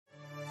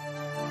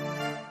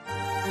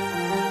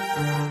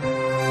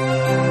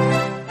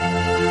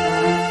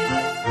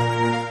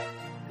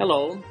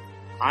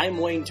I'm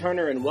Wayne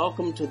Turner, and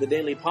welcome to the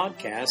daily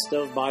podcast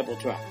of Bible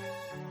Track.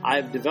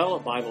 I've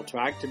developed Bible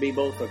Track to be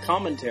both a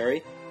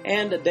commentary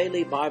and a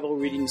daily Bible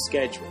reading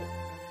schedule.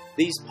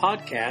 These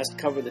podcasts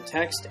cover the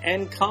text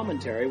and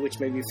commentary,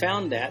 which may be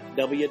found at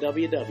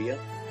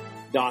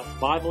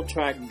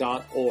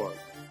www.bibletrack.org.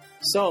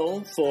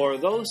 So, for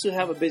those who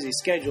have a busy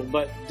schedule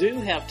but do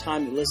have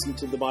time to listen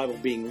to the Bible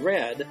being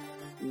read,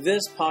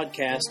 this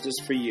podcast is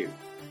for you.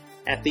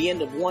 At the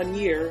end of 1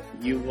 year,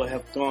 you will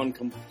have gone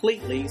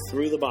completely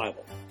through the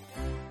Bible.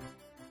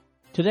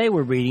 Today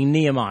we're reading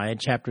Nehemiah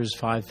chapters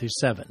 5 through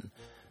 7.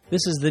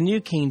 This is the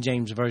New King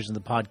James Version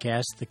of the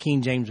podcast. The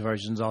King James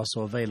Version is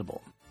also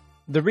available.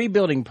 The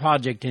rebuilding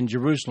project in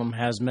Jerusalem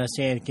has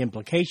messianic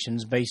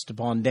implications based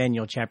upon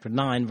Daniel chapter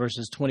 9,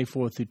 verses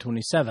 24 through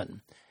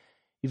 27.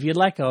 If you'd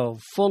like a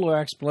fuller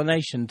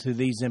explanation to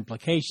these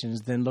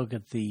implications, then look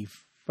at the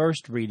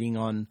first reading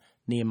on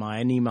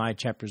Nehemiah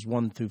chapters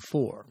 1 through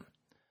 4.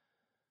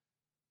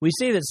 We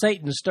see that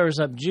Satan stirs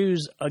up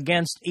Jews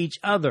against each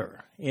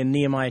other in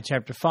Nehemiah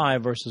chapter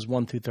 5, verses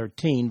 1 through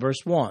 13,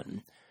 verse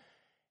 1.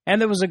 And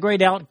there was a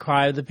great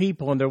outcry of the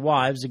people and their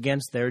wives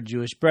against their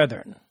Jewish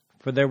brethren.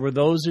 For there were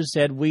those who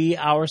said, We,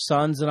 our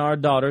sons and our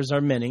daughters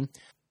are many.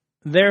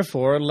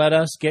 Therefore let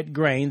us get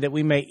grain that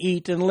we may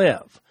eat and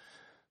live.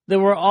 There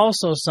were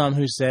also some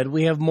who said,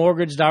 We have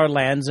mortgaged our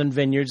lands and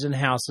vineyards and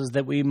houses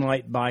that we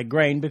might buy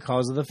grain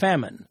because of the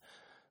famine.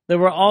 There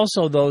were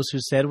also those who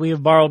said, We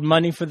have borrowed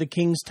money for the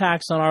king's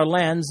tax on our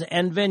lands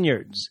and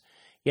vineyards.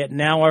 Yet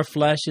now our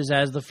flesh is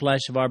as the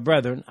flesh of our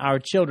brethren, our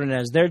children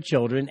as their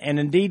children, and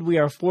indeed we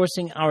are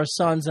forcing our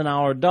sons and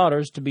our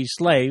daughters to be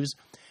slaves,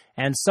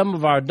 and some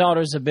of our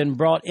daughters have been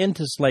brought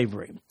into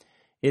slavery.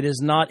 It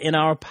is not in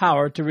our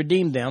power to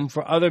redeem them,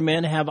 for other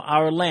men have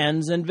our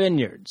lands and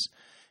vineyards.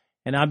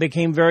 And I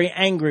became very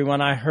angry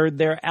when I heard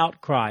their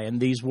outcry in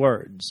these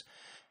words.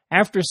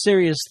 After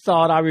serious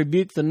thought, I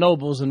rebuked the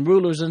nobles and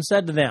rulers and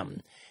said to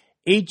them,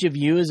 Each of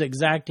you is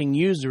exacting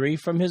usury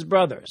from his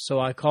brother.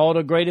 So I called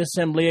a great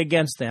assembly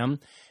against them,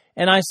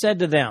 and I said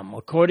to them,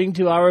 According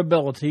to our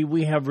ability,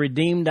 we have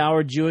redeemed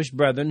our Jewish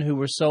brethren who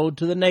were sold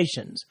to the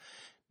nations.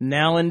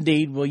 Now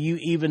indeed, will you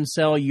even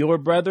sell your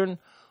brethren,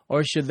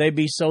 or should they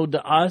be sold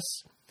to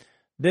us?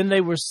 Then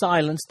they were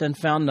silenced and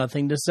found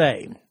nothing to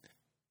say.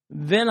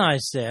 Then I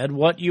said,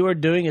 What you are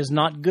doing is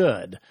not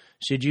good.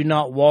 Should you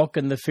not walk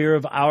in the fear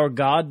of our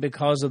God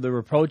because of the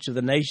reproach of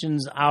the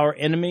nations, our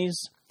enemies?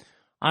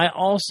 I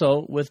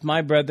also, with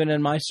my brethren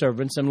and my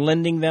servants, am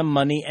lending them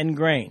money and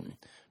grain.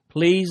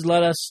 Please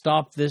let us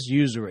stop this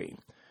usury.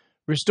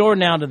 Restore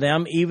now to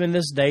them, even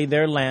this day,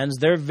 their lands,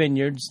 their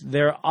vineyards,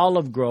 their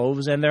olive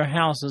groves, and their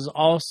houses,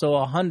 also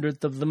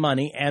 100th of the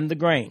money and the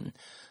grain,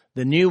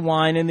 the new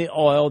wine and the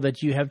oil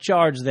that you have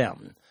charged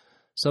them.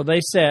 So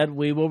they said,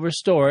 We will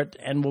restore it,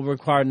 and will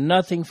require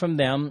nothing from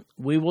them.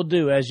 We will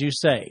do as you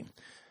say.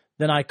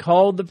 Then I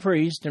called the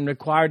priest and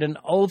required an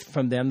oath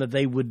from them that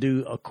they would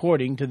do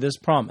according to this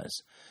promise.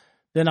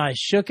 Then I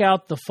shook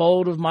out the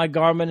fold of my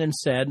garment and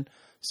said,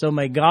 So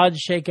may God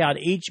shake out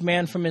each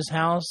man from his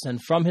house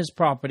and from his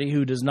property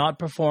who does not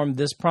perform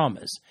this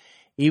promise.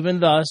 Even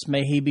thus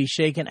may he be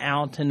shaken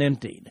out and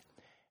emptied.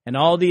 And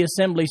all the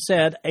assembly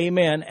said,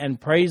 Amen,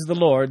 and praised the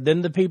Lord.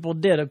 Then the people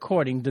did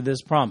according to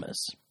this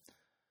promise.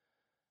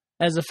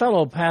 As a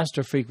fellow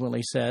pastor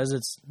frequently says,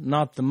 it's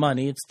not the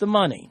money, it's the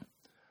money.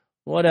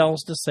 What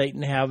else does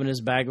Satan have in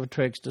his bag of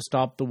tricks to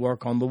stop the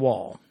work on the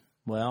wall?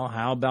 Well,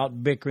 how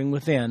about bickering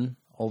within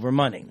over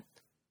money?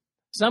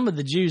 Some of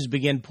the Jews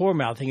begin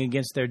poor-mouthing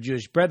against their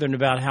Jewish brethren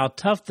about how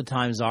tough the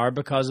times are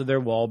because of their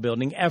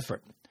wall-building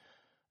effort.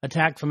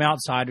 Attack from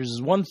outsiders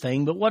is one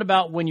thing, but what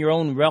about when your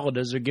own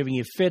relatives are giving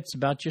you fits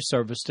about your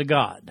service to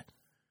God?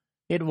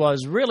 It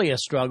was really a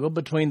struggle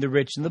between the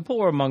rich and the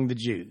poor among the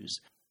Jews.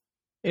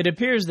 It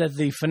appears that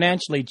the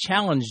financially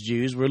challenged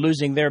Jews were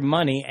losing their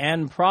money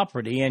and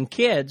property and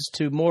kids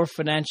to more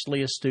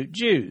financially astute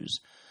Jews.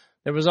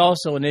 There was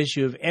also an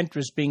issue of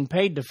interest being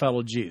paid to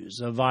fellow Jews,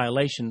 a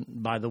violation,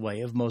 by the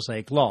way, of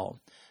Mosaic law,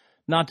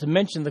 not to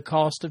mention the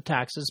cost of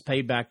taxes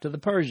paid back to the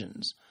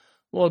Persians.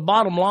 Well, the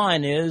bottom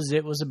line is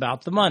it was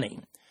about the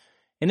money.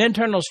 An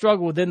internal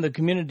struggle within the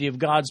community of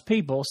God's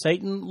people.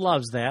 Satan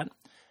loves that.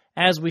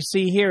 As we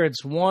see here,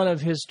 it's one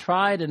of his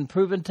tried and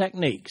proven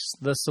techniques.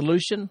 The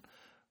solution?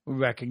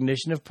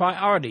 Recognition of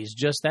priorities,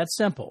 just that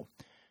simple.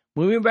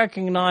 When we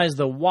recognize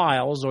the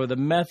wiles or the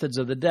methods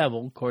of the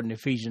devil, according to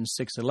Ephesians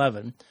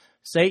 6:11,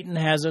 Satan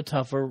has a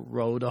tougher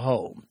row to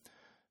hoe.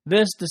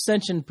 This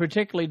dissension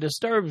particularly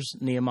disturbs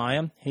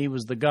Nehemiah. He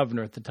was the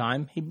governor at the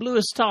time. He blew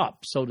his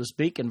top, so to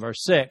speak, in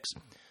verse 6.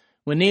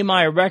 When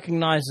Nehemiah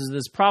recognizes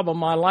this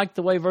problem, I like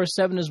the way verse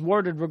 7 is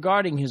worded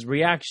regarding his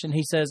reaction.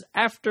 He says,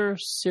 after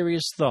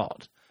serious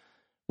thought.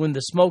 When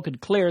the smoke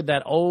had cleared,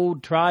 that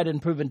old, tried and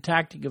proven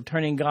tactic of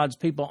turning God's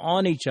people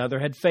on each other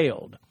had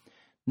failed.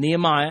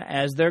 Nehemiah,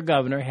 as their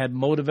governor, had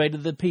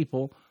motivated the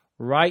people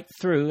right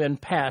through and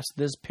past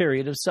this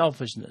period of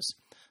selfishness.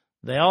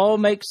 They all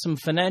make some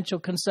financial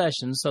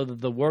concessions so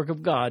that the work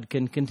of God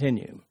can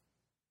continue.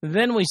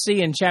 Then we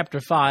see in chapter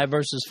 5,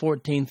 verses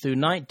 14 through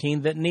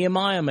 19, that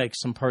Nehemiah makes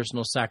some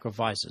personal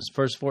sacrifices.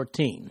 Verse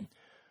 14,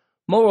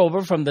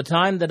 "Moreover, from the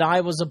time that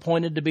I was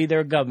appointed to be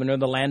their governor in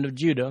the land of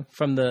Judah,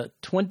 from the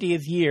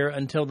 20th year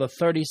until the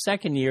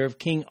 32nd year of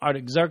King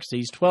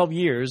Artaxerxes, 12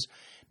 years,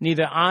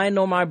 neither I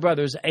nor my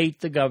brothers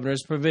ate the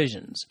governor's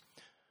provisions.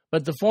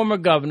 But the former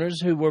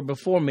governors who were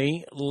before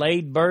me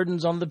laid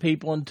burdens on the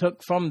people and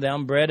took from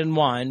them bread and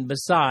wine,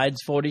 besides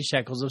 40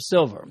 shekels of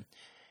silver.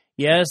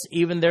 Yes,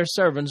 even their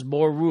servants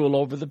bore rule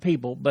over the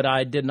people, but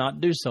I did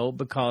not do so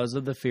because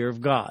of the fear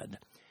of God.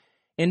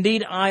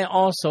 Indeed, I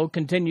also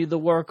continued the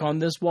work on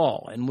this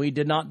wall, and we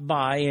did not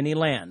buy any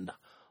land.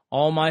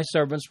 All my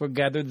servants were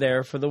gathered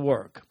there for the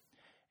work.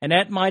 And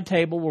at my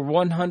table were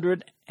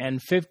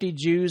 150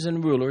 Jews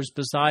and rulers,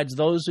 besides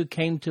those who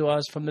came to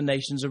us from the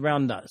nations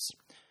around us.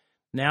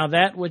 Now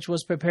that which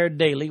was prepared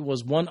daily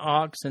was 1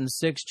 ox and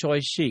 6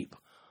 choice sheep.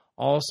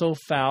 Also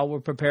fowl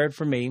were prepared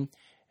for me,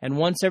 and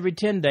once every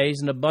 10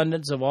 days an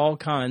abundance of all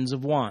kinds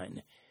of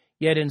wine.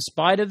 Yet in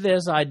spite of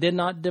this I did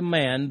not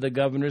demand the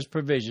governor's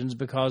provisions,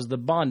 because the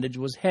bondage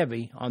was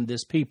heavy on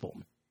this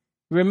people.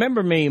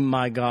 Remember me,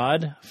 my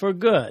God, for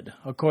good,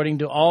 according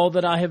to all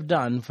that I have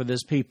done for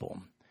this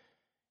people."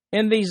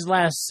 In these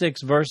last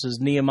 6 verses,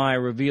 Nehemiah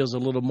reveals a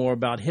little more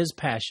about his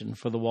passion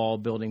for the wall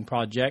building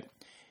project.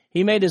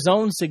 He made his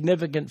own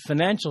significant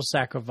financial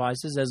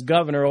sacrifices as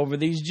governor over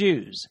these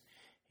Jews.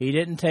 He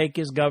didn't take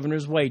his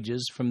governor's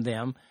wages from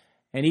them,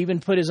 and even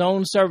put his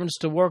own servants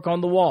to work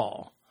on the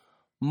wall.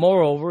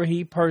 Moreover,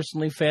 he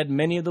personally fed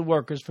many of the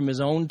workers from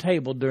his own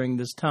table during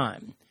this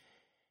time.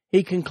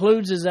 He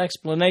concludes his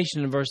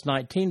explanation in verse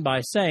 19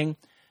 by saying,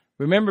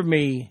 "Remember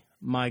me,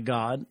 my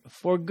God,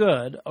 for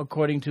good,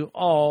 according to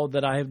all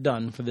that I have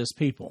done for this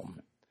people."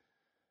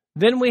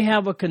 Then we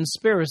have a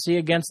conspiracy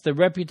against the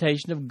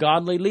reputation of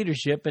godly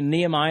leadership in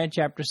Nehemiah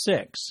chapter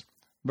 6,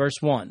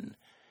 verse 1.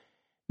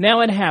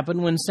 "Now it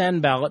happened when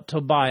Sanballat,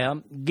 Tobiah,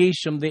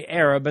 Geshem the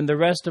Arab, and the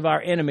rest of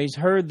our enemies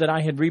heard that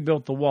I had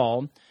rebuilt the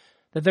wall,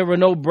 that there were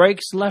no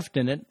breaks left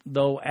in it,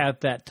 though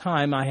at that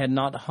time I had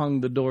not hung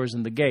the doors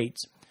and the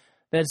gates,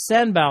 that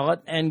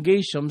Sanballat and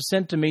Geshem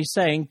sent to me,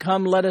 saying,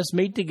 'Come, let us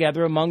meet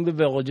together among the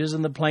villages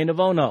in the plain of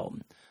Ono.'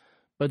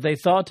 But they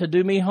thought to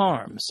do me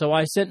harm. So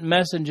I sent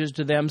messengers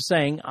to them,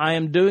 saying, 'I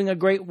am doing a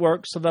great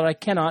work, so that I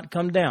cannot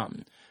come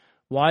down.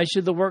 Why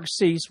should the work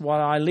cease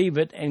while I leave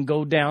it and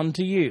go down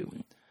to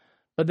you?'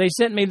 But they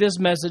sent me this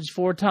message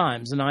 4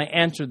 times, and I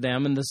answered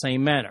them in the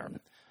same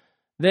manner.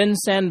 Then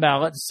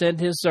Sanballat sent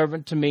his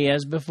servant to me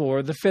as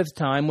before, the 5th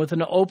time, with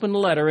an open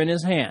letter in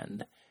his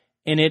hand.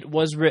 In it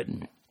was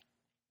written,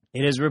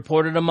 'It is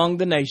reported among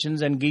the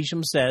nations, and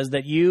Geshem says,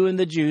 that you and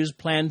the Jews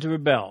plan to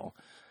rebel.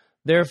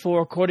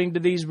 Therefore, according to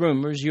these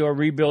rumors, you are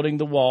rebuilding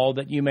the wall,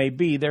 that you may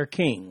be their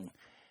king.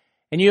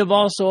 And you have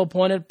also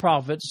appointed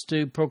prophets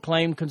to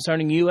proclaim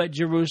concerning you at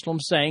Jerusalem,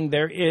 saying,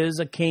 there is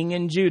a king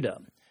in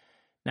Judah.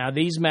 Now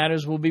these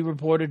matters will be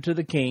reported to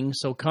the king,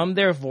 so come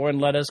therefore and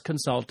let us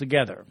consult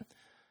together.'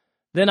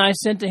 Then I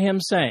sent to him,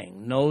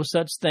 saying, 'No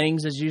such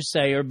things as you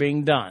say are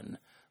being done,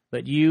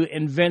 but you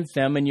invent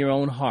them in your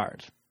own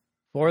heart.'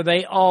 For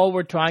they all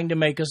were trying to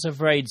make us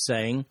afraid,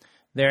 saying,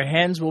 'Their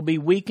hands will be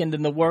weakened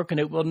in the work, and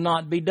it will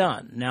not be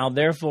done. Now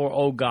therefore,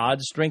 O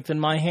God, strengthen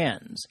my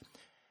hands.'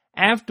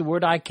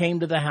 Afterward I came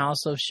to the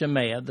house of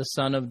Shemaiah, the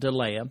son of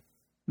Delaiah,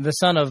 the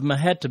son of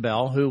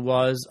Mehetabel, who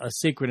was a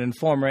secret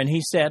informer, and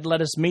he said,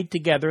 'Let us meet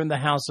together in the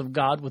house of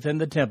God within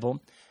the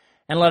temple,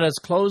 and let us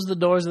close the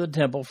doors of the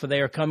temple, for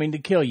they are coming to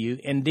kill you.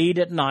 Indeed,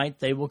 at night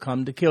they will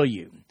come to kill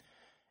you.'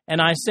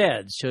 And I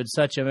said, 'Should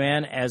such a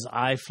man as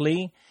I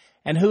flee?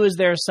 And who is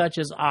there such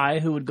as I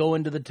who would go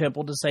into the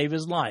temple to save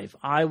his life?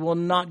 I will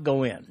not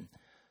go in.'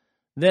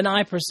 Then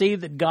I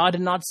perceived that God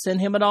had not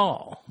sent him at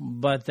all,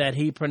 but that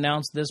he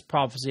pronounced this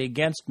prophecy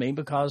against me,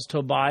 because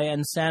Tobiah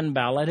and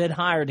Sanballat had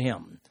hired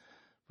him.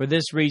 For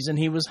this reason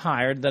he was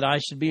hired, that I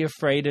should be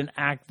afraid and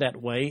act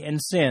that way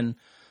and sin,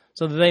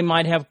 so that they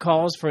might have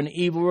cause for an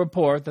evil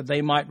report, that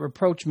they might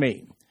reproach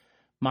me.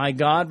 My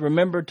God,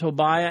 remember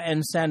Tobiah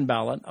and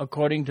Sanballat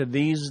according to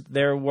these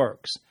their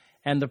works,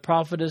 and the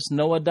prophetess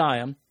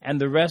Noadiah,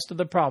 and the rest of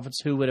the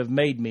prophets who would have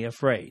made me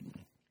afraid."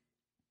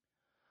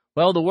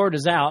 Well, the word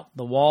is out.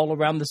 The wall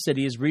around the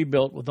city is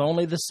rebuilt, with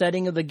only the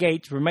setting of the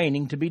gates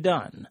remaining to be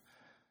done.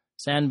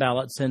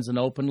 Sanballat sends an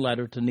open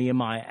letter to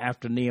Nehemiah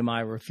after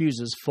Nehemiah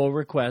refuses full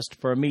request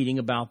for a meeting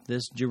about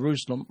this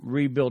Jerusalem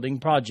rebuilding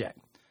project.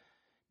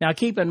 Now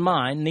keep in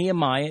mind,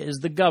 Nehemiah is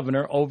the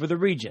governor over the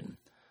region.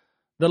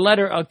 The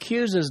letter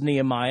accuses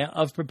Nehemiah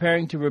of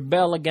preparing to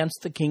rebel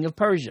against the king of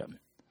Persia.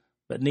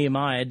 But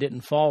Nehemiah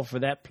didn't fall for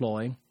that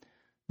ploy.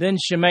 Then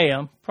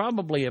Shemaiah,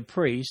 probably a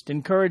priest,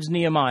 encouraged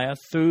Nehemiah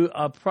through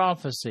a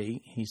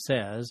prophecy, he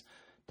says,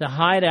 to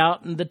hide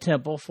out in the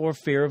temple for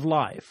fear of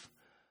life.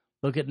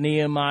 Look at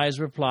Nehemiah's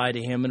reply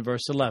to him in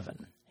verse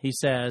 11. He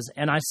says,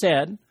 "And I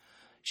said,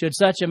 should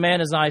such a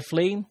man as I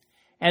flee?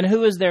 And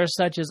who is there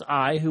such as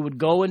I who would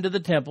go into the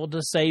temple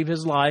to save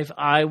his life?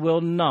 I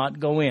will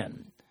not go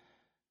in."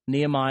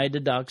 Nehemiah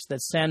deducts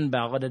that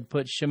Sanballat had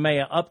put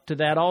Shemaiah up to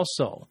that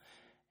also,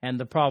 and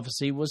the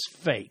prophecy was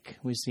fake,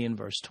 we see in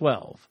verse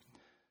 12.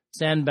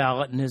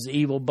 Sanballat and his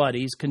evil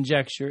buddies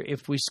conjecture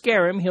if we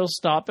scare him, he'll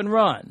stop and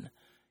run.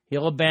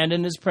 He'll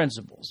abandon his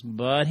principles.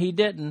 But he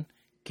didn't.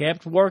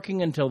 Kept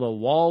working until the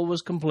wall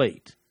was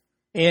complete.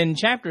 In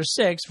chapter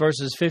 6,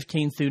 verses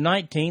 15 through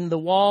 19, the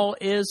wall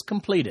is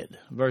completed.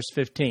 Verse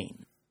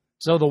 15.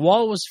 So the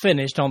wall was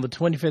finished on the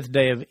 25th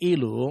day of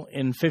Elul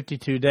in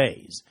 52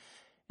 days.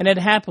 And it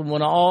happened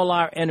when all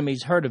our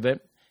enemies heard of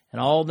it,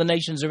 and all the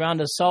nations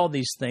around us saw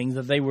these things,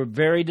 that they were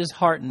very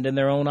disheartened in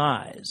their own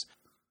eyes.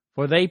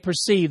 For they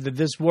perceived that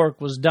this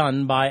work was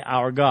done by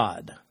our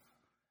God.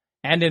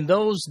 And in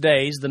those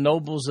days the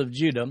nobles of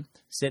Judah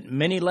sent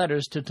many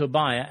letters to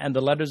Tobiah, and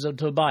the letters of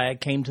Tobiah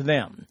came to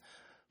them.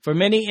 For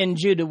many in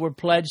Judah were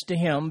pledged to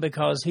him,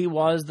 because he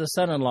was the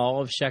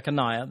son-in-law of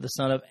Shechaniah, the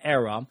son of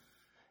Arah,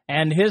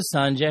 and his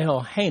son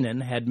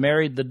Jehohanan had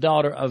married the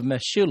daughter of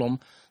Meshullam,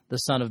 the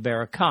son of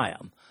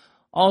Berechiah.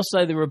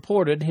 Also they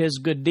reported his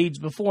good deeds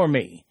before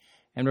me,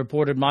 and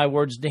reported my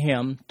words to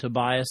him.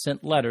 Tobiah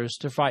sent letters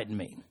to frighten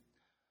me.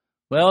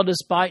 Well,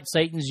 despite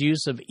Satan's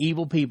use of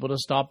evil people to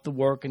stop the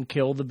work and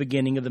kill the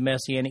beginning of the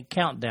Messianic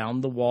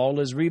countdown, the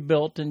wall is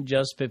rebuilt in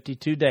just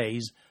 52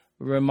 days.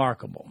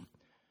 Remarkable.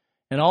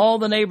 And all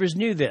the neighbors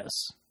knew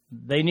this.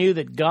 They knew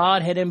that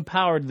God had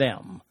empowered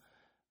them.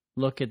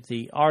 Look at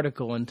the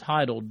article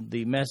entitled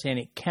The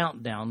Messianic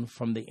Countdown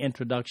from the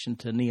introduction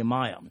to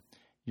Nehemiah.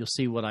 You'll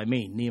see what I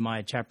mean.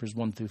 Nehemiah chapters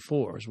 1 through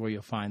 4 is where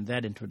you'll find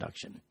that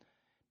introduction.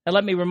 Now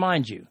let me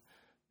remind you,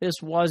 this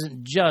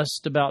wasn't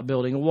just about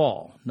building a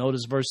wall.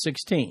 Notice verse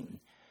 16.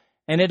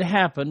 And it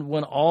happened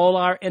when all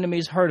our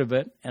enemies heard of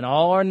it, and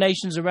all our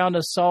nations around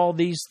us saw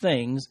these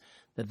things,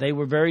 that they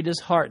were very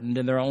disheartened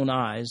in their own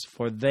eyes,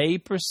 for they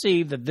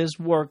perceived that this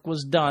work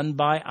was done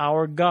by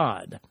our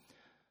God.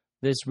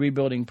 This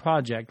rebuilding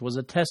project was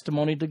a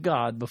testimony to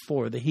God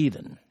before the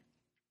heathen.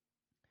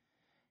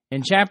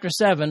 In chapter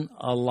 7,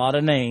 a lot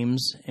of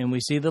names, and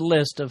we see the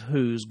list of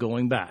who's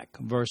going back.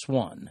 Verse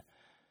 1.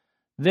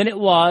 Then it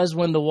was,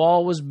 when the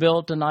wall was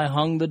built and I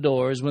hung the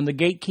doors, when the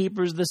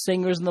gatekeepers, the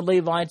singers, and the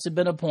Levites had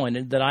been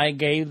appointed, that I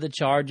gave the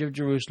charge of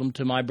Jerusalem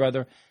to my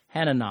brother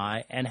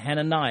Hanani, and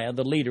Hananiah,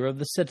 the leader of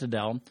the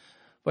citadel,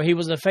 for he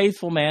was a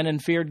faithful man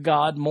and feared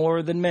God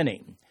more than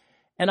many.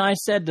 And I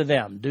said to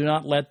them, do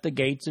not let the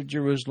gates of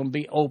Jerusalem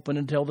be open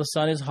until the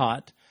sun is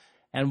hot,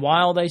 and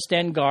while they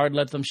stand guard,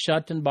 let them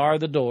shut and bar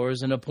the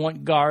doors, and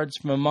appoint guards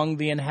from among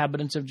the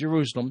inhabitants of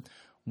Jerusalem,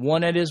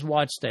 one at his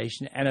watch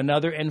station, and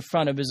another in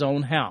front of his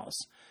own house.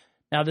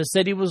 Now the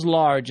city was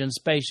large and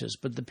spacious,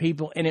 but the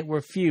people in it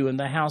were few, and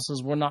the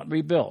houses were not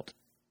rebuilt.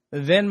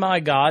 Then my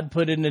God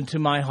put it into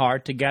my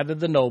heart to gather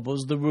the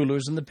nobles, the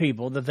rulers, and the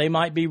people, that they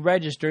might be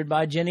registered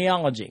by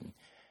genealogy.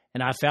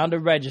 And I found a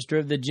register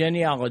of the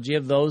genealogy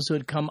of those who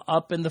had come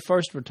up in the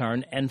first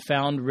return, and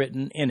found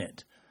written in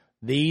it,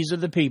 these are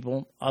the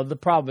people of the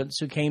province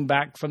who came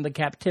back from the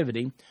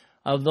captivity,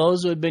 of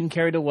those who had been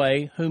carried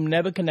away, whom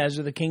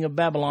Nebuchadnezzar the king of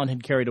Babylon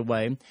had carried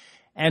away,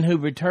 and who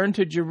returned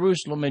to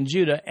Jerusalem and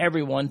Judah,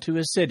 everyone to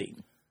his city.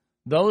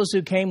 Those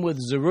who came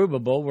with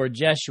Zerubbabel were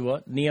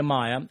Jeshua,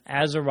 Nehemiah,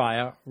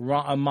 Azariah,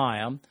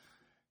 Raamiah,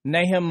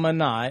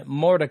 Nehemiah,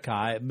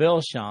 Mordecai,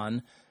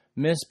 Bilshan,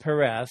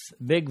 Mispereth,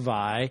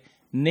 Bigvai,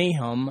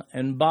 Nehum,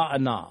 and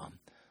Baanah.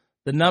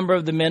 The number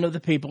of the men of the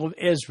people of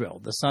Israel,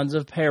 the sons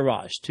of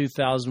Parosh,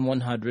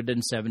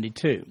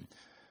 2,172.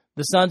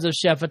 The sons of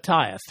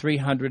Shephatiah,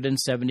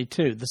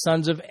 372. The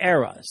sons of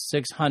Erah,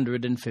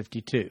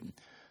 652.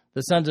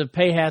 The sons of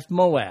Pahath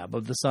Moab,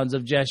 of the sons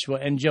of Jeshua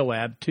and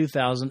Joab,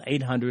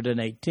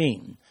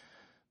 2,818.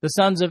 The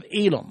sons of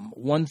Elam,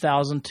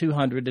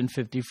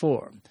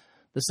 1,254.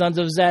 The sons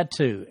of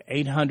Zattu,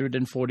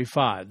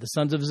 845. The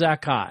sons of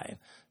Zakkai,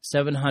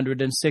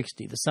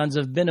 760. The sons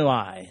of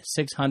Binnui,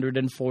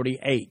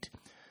 648.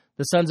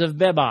 The sons of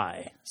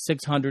Bebai,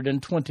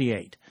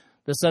 628.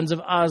 The sons of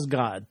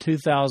Azgad,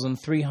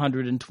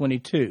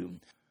 2,322.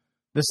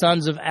 The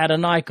sons of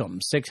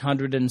Adonikam,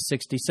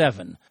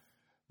 667.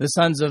 The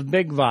sons of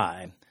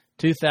Bigvai,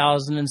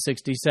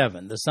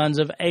 2,067. The sons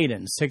of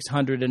Adin,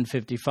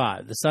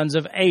 655. The sons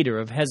of Ader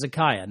of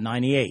Hezekiah,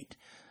 98.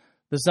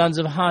 The sons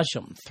of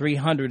Hashem,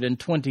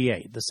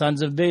 328. The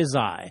sons of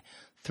Bezai,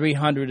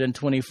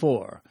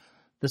 324.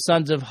 The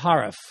sons of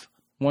Hariph,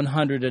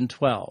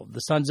 112. The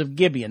sons of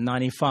Gibeon,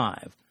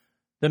 95.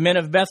 The men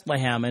of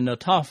Bethlehem and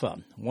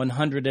Notapha,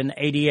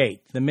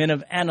 188. The men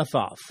of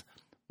Anathoth,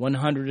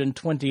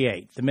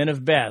 128. The men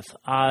of Beth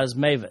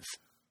Azmaveth,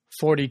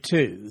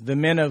 42. The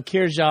men of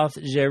Kirjath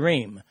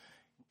Jearim,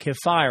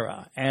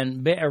 Kephirah,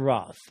 and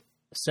Beeroth,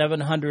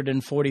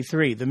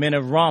 743. The men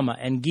of Ramah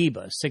and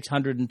Geba,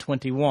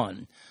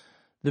 621.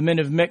 The men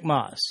of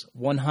Michmas,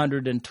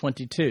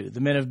 122.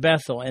 The men of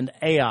Bethel and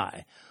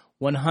Ai,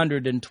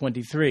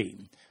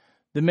 123.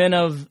 The men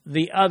of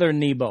the other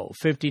Nebo,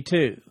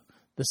 52.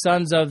 The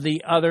sons of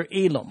the other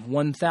Elam,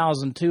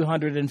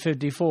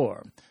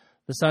 1,254.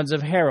 The sons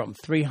of Haram,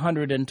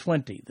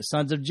 320. The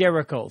sons of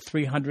Jericho,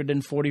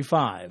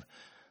 345.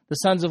 The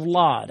sons of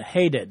Lod,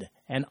 Hadid,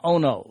 and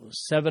Ono,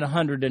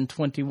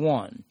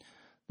 721.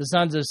 The The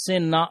sons of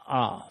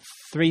Sinnaa,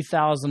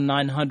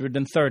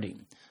 3,930.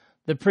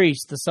 The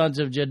priests, the sons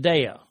of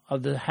Jedaiah,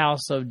 of the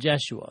house of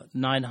Jeshua,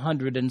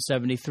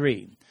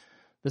 973.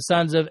 The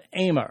sons of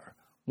Amar,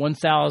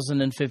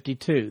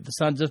 1,052. The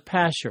sons of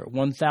Pashur,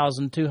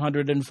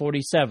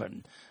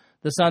 1,247.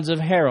 The sons of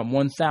Haram,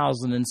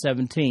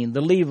 1,017.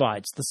 The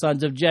Levites, the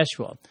sons of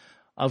Jeshua,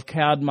 of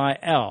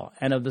Kadmiel,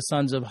 and of the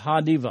sons of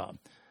Hadiva,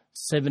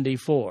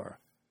 74.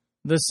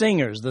 The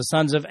singers, the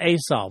sons of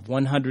Asaph,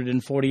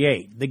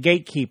 148. The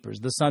gatekeepers,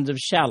 the sons of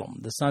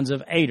Shallum, the sons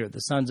of Ader, the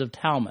sons of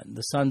Talmon,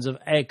 the sons of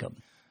Akab,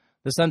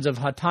 the sons of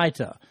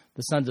Hatita,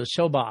 the sons of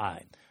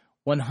Shobai,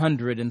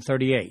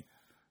 138.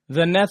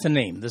 The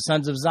Nethanim, the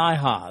sons of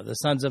Zihah, the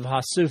sons of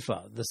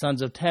Hasupha, the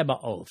sons of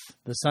Tebaoth,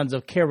 the sons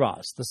of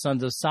Kiros, the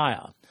sons of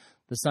Siah,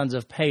 the sons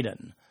of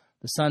Padan,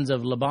 the sons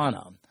of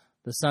Labana,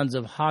 the sons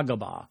of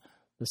Hagabah,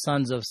 the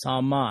sons of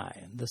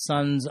Salmai, the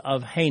sons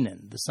of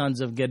Hanan, the sons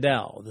of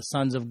Gedel, the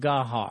sons of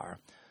Gahar,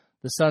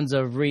 the sons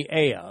of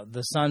Reaiah,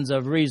 the sons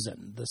of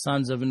Rezin, the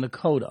sons of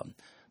Nekoda,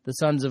 the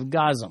sons of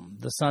Gazam,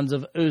 the sons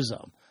of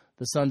Uzzah,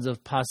 the sons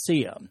of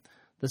Paseah,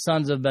 the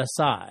sons of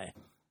Besai,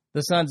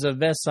 the sons of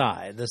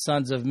Besai, the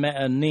sons of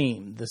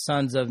Me'anim, the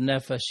sons of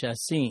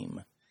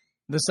Nephashassim,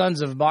 the sons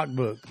of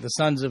Bakbuk, the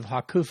sons of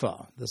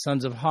Hakupha, the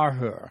sons of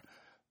Harhur,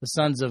 the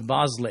sons of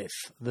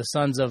Bazlith, the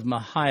sons of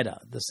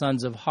Mahida, the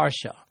sons of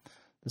Harsha,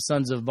 the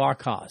sons of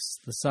Barkos,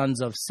 the sons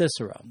of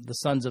Sisera, the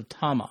sons of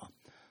Tamah,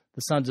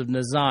 the sons of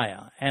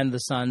Neziah, and the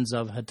sons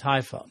of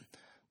Hatipha,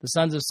 the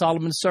sons of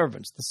Solomon's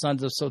servants, the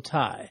sons of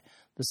Sotai,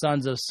 the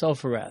sons of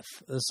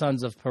Sophereth, the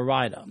sons of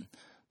Perida,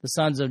 the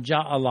sons of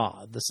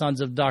Jaalah, the sons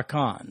of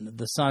Darkon,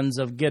 the sons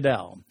of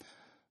Gidel,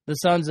 the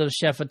sons of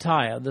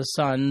Shephatiah, the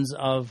sons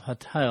of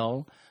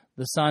Hatil,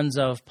 the sons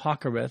of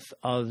Pochereth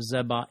of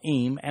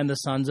Zebaim, and the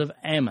sons of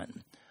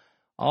Ammon.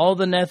 All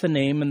the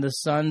Nethanim and the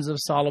sons of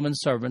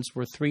Solomon's servants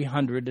were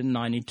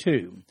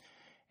 392.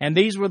 And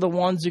these were the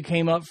ones who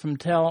came up from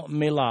Tel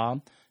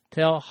Milah,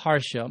 Tel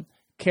Harsha,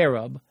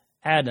 Kerub,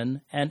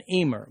 Adon, and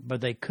Emer,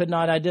 but they could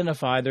not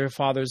identify their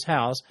father's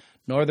house,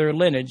 nor their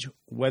lineage,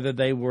 whether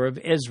they were of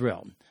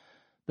Israel.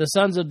 The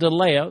sons of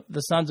Delaiah,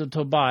 the sons of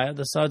Tobiah,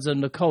 the sons of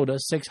Nekoda,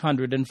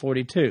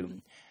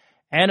 642.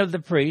 And of the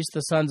priests,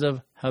 the sons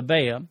of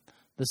Habeah,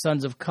 the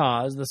sons of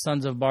Kaz, the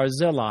sons of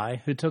Barzillai,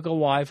 who took a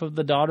wife of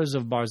the daughters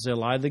of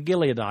Barzillai the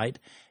Gileadite,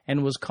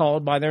 and was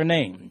called by their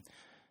name.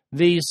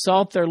 These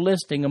sought their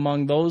listing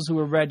among those who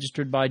were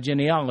registered by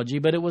genealogy,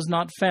 but it was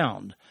not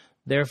found.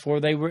 Therefore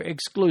they were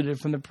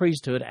excluded from the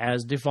priesthood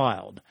as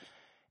defiled.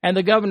 And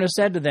the governor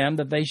said to them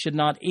that they should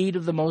not eat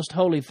of the most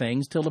holy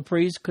things till the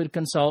priest could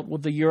consult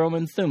with the Urim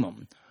and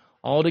Thummim.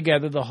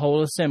 Altogether the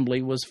whole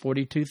assembly was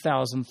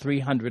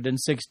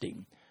 42,360.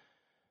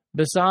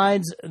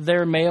 Besides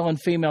their male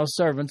and female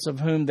servants, of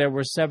whom there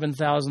were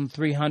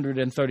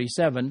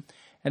 7,337,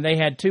 and they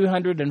had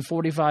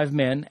 245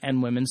 men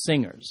and women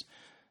singers.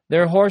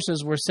 Their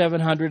horses were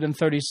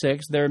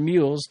 736, their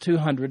mules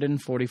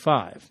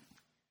 245.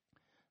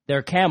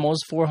 Their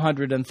camels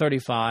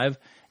 435,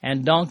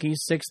 and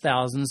donkeys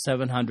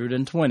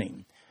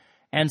 6,720.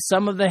 And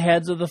some of the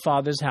heads of the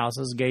fathers'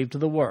 houses gave to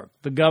the work.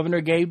 The governor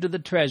gave to the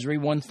treasury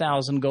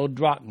 1,000 gold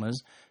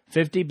drachmas,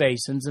 50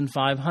 basins, and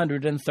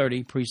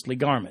 530 priestly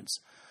garments.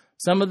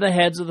 Some of the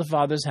heads of the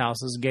fathers'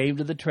 houses gave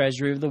to the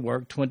treasury of the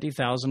work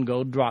 20,000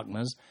 gold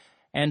drachmas,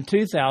 and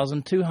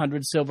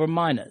 2,200 silver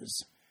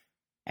minas.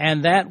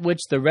 And that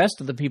which the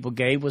rest of the people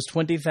gave was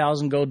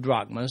 20,000 gold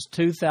drachmas,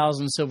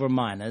 2,000 silver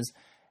minas,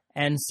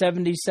 and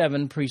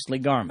 77 priestly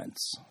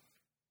garments.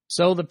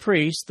 So the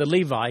priests, the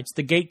Levites,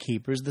 the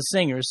gatekeepers, the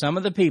singers, some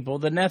of the people,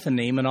 the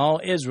Nethanim, and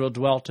all Israel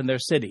dwelt in their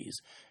cities.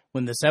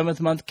 When the 7th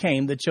month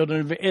came, the children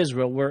of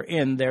Israel were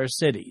in their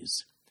cities.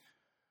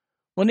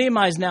 Well,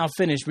 Nehemiah is now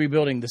finished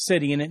rebuilding the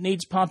city, and it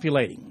needs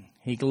populating.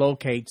 He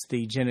locates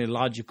the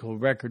genealogical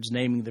records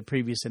naming the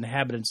previous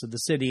inhabitants of the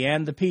city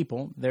and the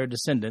people, their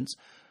descendants,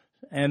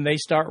 and they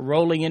start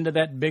rolling into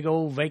that big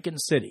old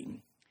vacant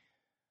city.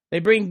 They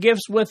bring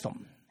gifts with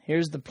them.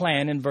 Here's the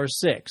plan in verse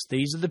 6.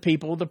 These are the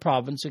people of the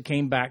province who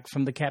came back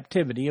from the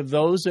captivity of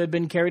those who had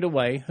been carried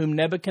away, whom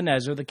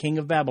Nebuchadnezzar, the king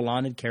of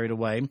Babylon, had carried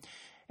away,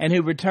 and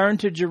who returned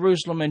to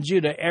Jerusalem and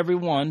Judah, every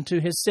one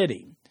to his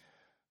city.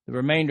 The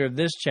remainder of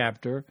this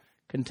chapter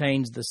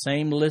contains the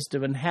same list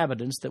of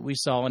inhabitants that we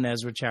saw in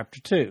Ezra chapter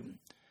 2.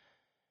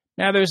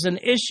 Now there's an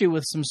issue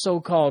with some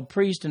so-called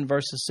priests in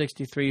verses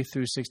 63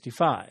 through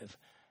 65.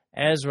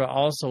 Ezra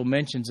also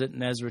mentions it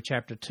in Ezra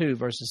chapter 2,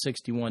 verses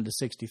 61 to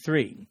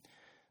 63.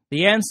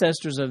 The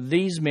ancestors of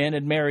these men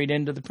had married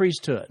into the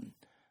priesthood.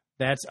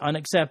 That's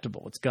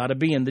unacceptable. It's got to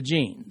be in the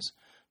genes.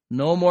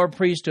 No more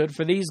priesthood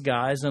for these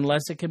guys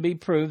unless it can be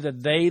proved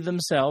that they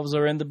themselves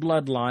are in the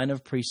bloodline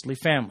of priestly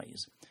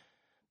families.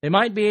 They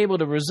might be able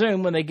to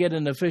resume when they get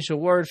an official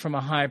word from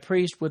a high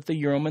priest with the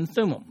Urim and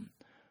Thummim.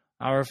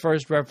 Our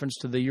first reference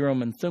to the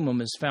Urim and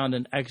Thummim is found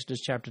in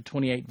Exodus chapter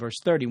 28, verse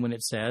 30, when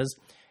it says,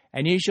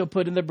 "And ye shall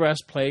put in the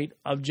breastplate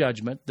of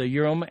judgment the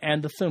Urim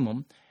and the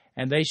Thummim,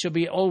 and they shall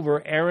be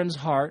over Aaron's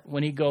heart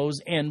when he goes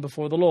in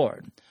before the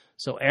Lord.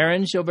 So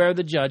Aaron shall bear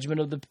the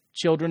judgment of the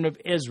children of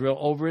Israel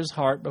over his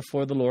heart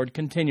before the Lord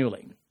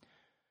continually.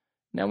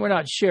 Now, we're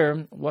not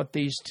sure what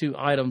these two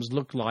items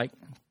looked like,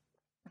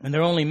 and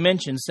they're only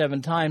mentioned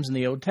 7 times in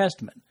the Old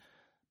Testament,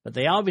 but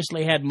they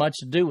obviously had much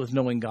to do with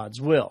knowing God's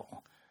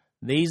will.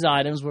 These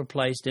items were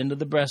placed into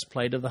the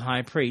breastplate of the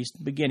high priest,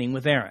 beginning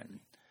with Aaron.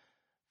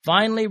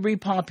 Finally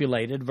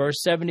repopulated,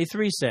 verse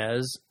 73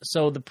 says,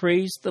 So the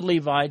priests, the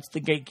Levites,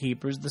 the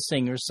gatekeepers, the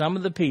singers, some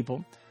of the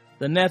people,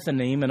 the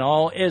Nethinim, and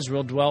all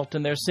Israel dwelt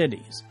in their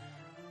cities.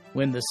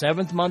 When the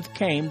 7th month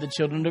came, the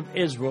children of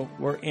Israel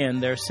were in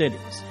their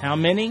cities. How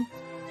many?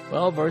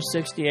 Well, verse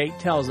 68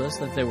 tells us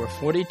that there were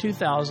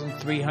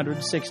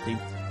 42,360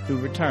 who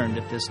returned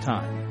at this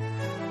time.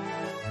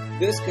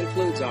 This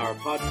concludes our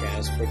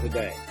podcast for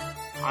today.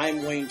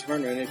 I'm Wayne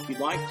Turner, and if you'd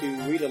like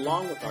to read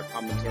along with our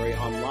commentary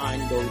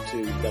online, go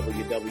to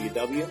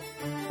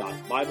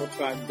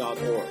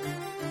www.bibletrack.org.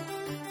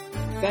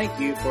 Thank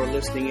you for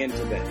listening in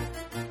today.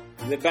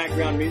 The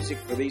background music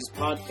for these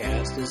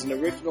podcasts is an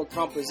original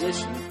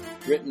composition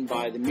written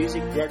by the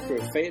music director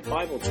of Fayette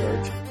Bible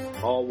Church,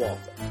 Paul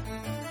Walker.